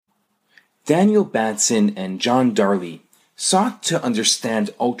Daniel Batson and John Darley sought to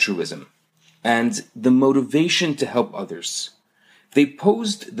understand altruism and the motivation to help others. They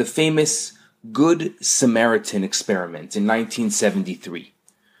posed the famous Good Samaritan experiment in 1973.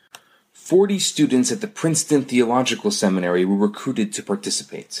 40 students at the Princeton Theological Seminary were recruited to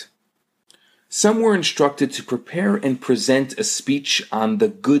participate. Some were instructed to prepare and present a speech on the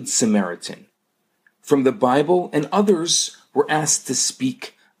Good Samaritan from the Bible, and others were asked to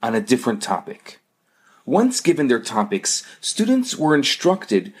speak on a different topic. Once given their topics, students were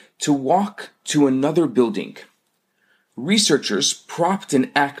instructed to walk to another building. Researchers propped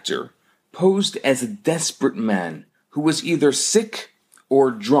an actor posed as a desperate man who was either sick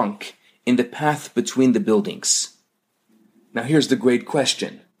or drunk in the path between the buildings. Now here's the great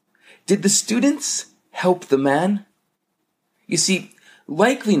question. Did the students help the man? You see,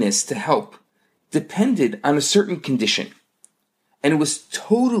 likeliness to help depended on a certain condition, and it was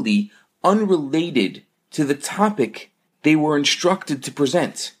totally unrelated to the topic they were instructed to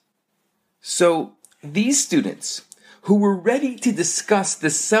present. So these students, who were ready to discuss the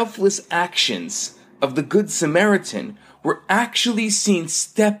selfless actions of the Good Samaritan, were actually seen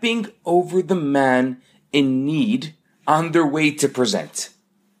stepping over the man in need on their way to present.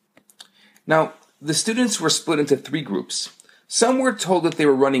 Now, the students were split into 3 groups. Some were told that they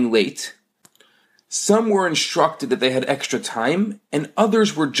were running late, some were instructed that they had extra time, and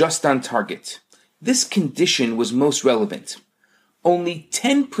others were just on target. This condition was most relevant. Only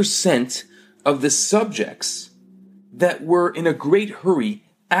 10% of the subjects that were in a great hurry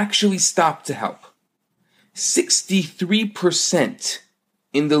actually stopped to help. 63%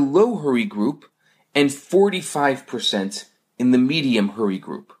 in the low hurry group and 45% in the medium hurry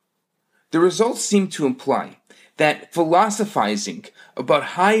group. The results seem to imply that philosophizing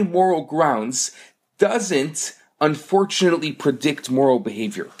about high moral grounds doesn't, unfortunately, predict moral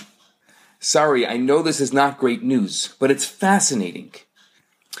behavior. Sorry, I know this is not great news, but it's fascinating.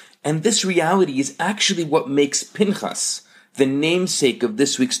 And this reality is actually what makes Pinchas, the namesake of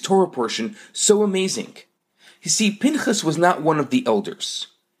this week's Torah portion, so amazing. You see, Pinchas was not one of the elders.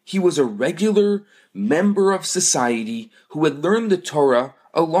 He was a regular member of society who had learned the Torah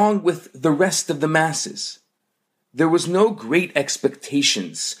along with the rest of the masses. There was no great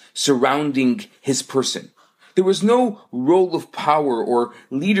expectations surrounding his person. There was no role of power or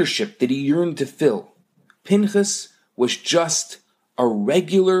leadership that he yearned to fill. Pinchas was just a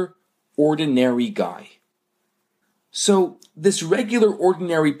regular, ordinary guy. So, this regular,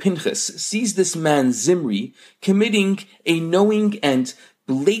 ordinary Pinchas sees this man Zimri committing a knowing and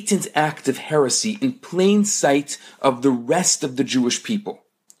blatant act of heresy in plain sight of the rest of the Jewish people.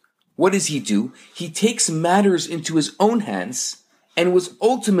 What does he do? He takes matters into his own hands and was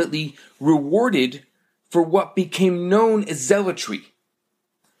ultimately rewarded for what became known as zealotry.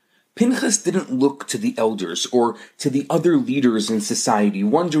 Pinchas didn't look to the elders or to the other leaders in society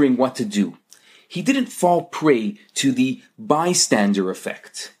wondering what to do. He didn't fall prey to the bystander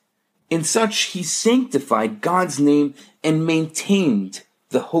effect. In such, he sanctified God's name and maintained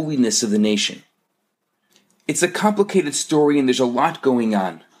the holiness of the nation. It's a complicated story and there's a lot going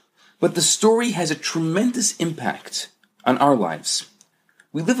on. But the story has a tremendous impact on our lives.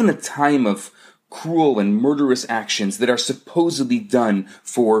 We live in a time of cruel and murderous actions that are supposedly done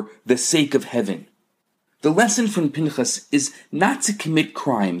for the sake of heaven. The lesson from Pinchas is not to commit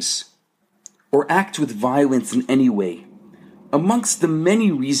crimes or act with violence in any way. Amongst the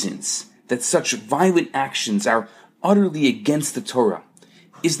many reasons that such violent actions are utterly against the Torah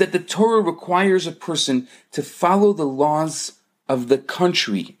is that the Torah requires a person to follow the laws of the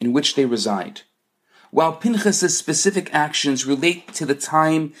country in which they reside. While Pinchas' specific actions relate to the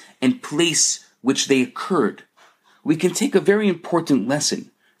time and place which they occurred, we can take a very important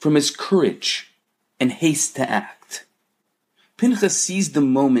lesson from his courage and haste to act. Pinchas seized the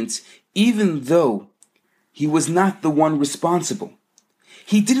moment even though he was not the one responsible.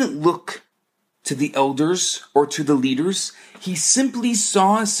 He didn't look to the elders or to the leaders. He simply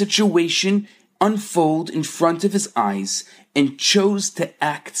saw a situation unfold in front of his eyes and chose to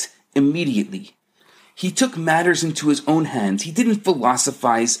act immediately. He took matters into his own hands. He didn't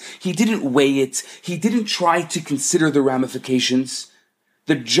philosophize. He didn't weigh it. He didn't try to consider the ramifications.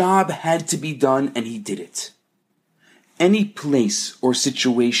 The job had to be done, and he did it. Any place or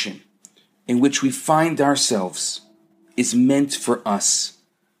situation in which we find ourselves is meant for us.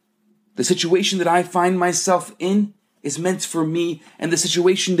 The situation that I find myself in is meant for me, and the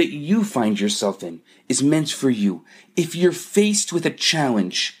situation that you find yourself in is meant for you. If you're faced with a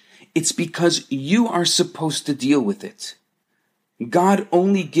challenge, it's because you are supposed to deal with it. God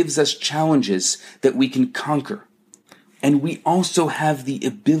only gives us challenges that we can conquer. And we also have the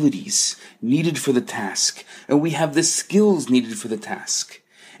abilities needed for the task, and we have the skills needed for the task.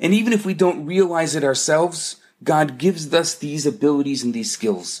 And even if we don't realize it ourselves, God gives us these abilities and these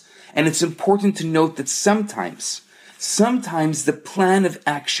skills. And it's important to note that sometimes the plan of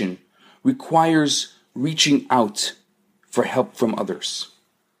action requires reaching out for help from others.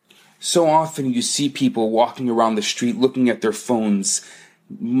 So often you see people walking around the street looking at their phones,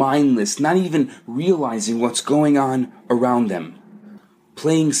 mindless, not even realizing what's going on around them,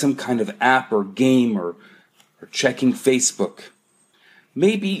 playing some kind of app or game or checking Facebook.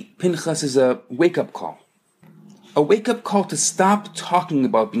 Maybe Pinchas is a wake-up call. A wake-up call to stop talking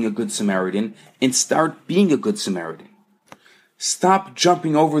about being a good Samaritan and start being a good Samaritan. Stop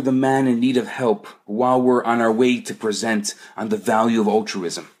jumping over the man in need of help while we're on our way to present on the value of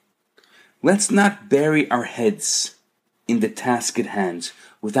altruism. Let's not bury our heads in the task at hand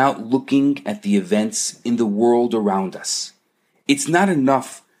without looking at the events in the world around us. It's not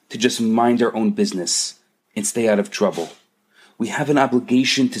enough to just mind our own business and stay out of trouble. We have an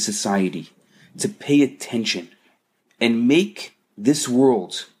obligation to society to pay attention and make this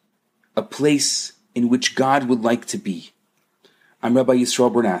world a place in which God would like to be. I'm Rabbi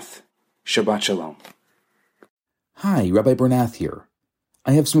Yisrael Bernath. Shabbat Shalom. Hi, Rabbi Bernath here.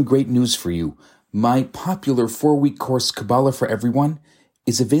 I have some great news for you. My popular 4-week course, Kabbalah for Everyone,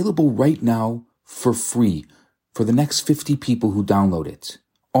 is available right now for free for the next 50 people who download it.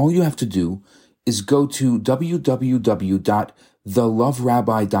 All you have to do is go to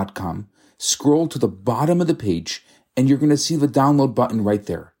www.theloverabbi.com, scroll to the bottom of the page, and you're going to see the download button right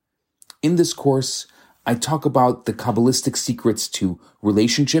there. In this course, I talk about the Kabbalistic secrets to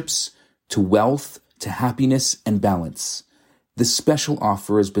relationships, to wealth, to happiness, and balance. This special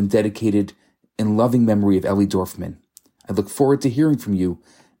offer has been dedicated in loving memory of Ellie Dorfman. I look forward to hearing from you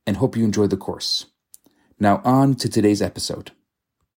and hope you enjoy the course. Now on to today's episode.